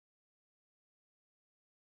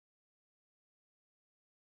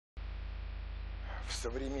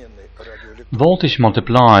Voltage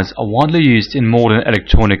multipliers are widely used in modern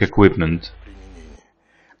electronic equipment.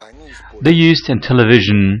 They're used in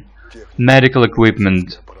television, medical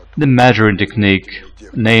equipment, the measuring technique,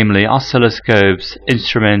 namely oscilloscopes,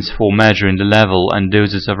 instruments for measuring the level and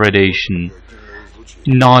doses of radiation,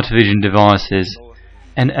 night vision devices,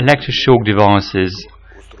 and electroshock devices,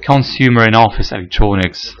 consumer and office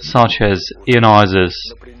electronics such as ionizers,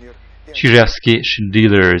 Chirevsky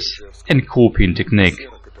dealers, and copying technique.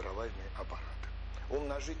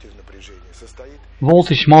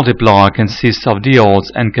 Voltage multiplier consists of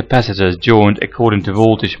diodes and capacitors joined according to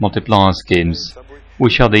voltage multiplier schemes,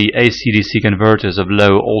 which are the AC-DC converters of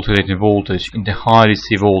low alternating voltage into high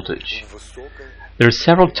DC voltage. There are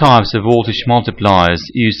several types of voltage multipliers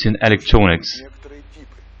used in electronics.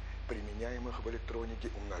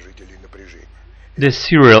 There are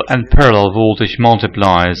serial and parallel voltage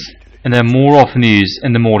multipliers, and they are more often used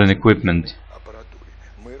in the modern equipment.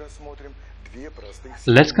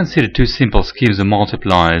 Let's consider two simple schemes of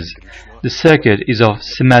multipliers. The circuit is of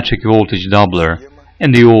symmetric voltage doubler,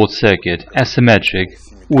 and the odd circuit asymmetric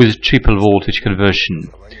with triple voltage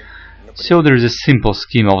conversion. So there is a simple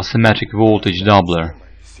scheme of a symmetric voltage doubler.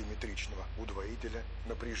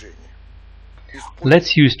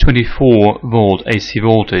 Let's use 24 volt AC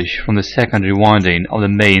voltage from the secondary winding of the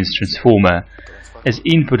mains transformer as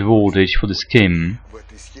input voltage for the scheme.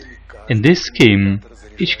 In this scheme,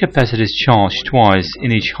 each capacitor is charged twice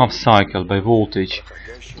in each half cycle by voltage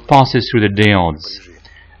that passes through the diodes.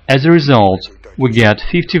 As a result, we get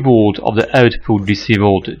 50 volt of the output DC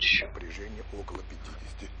voltage.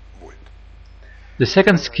 The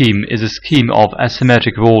second scheme is a scheme of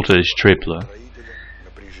asymmetric voltage tripler.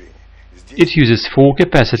 It uses 4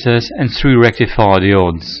 capacitors and 3 rectifier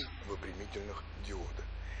diodes.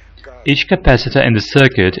 Each capacitor in the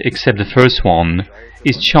circuit, except the first one,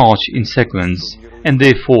 is charged in sequence, and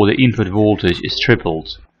therefore the input voltage is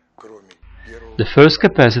tripled. The first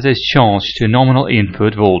capacitor is charged to nominal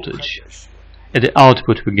input voltage. At the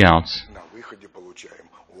output we get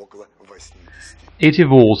 80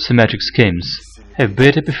 volt symmetric schemes have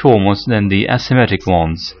better performance than the asymmetric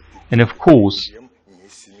ones, and of course,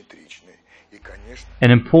 an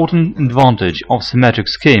important advantage of symmetric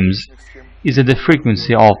schemes is that the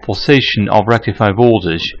frequency of pulsation of rectified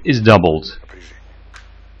voltage is doubled.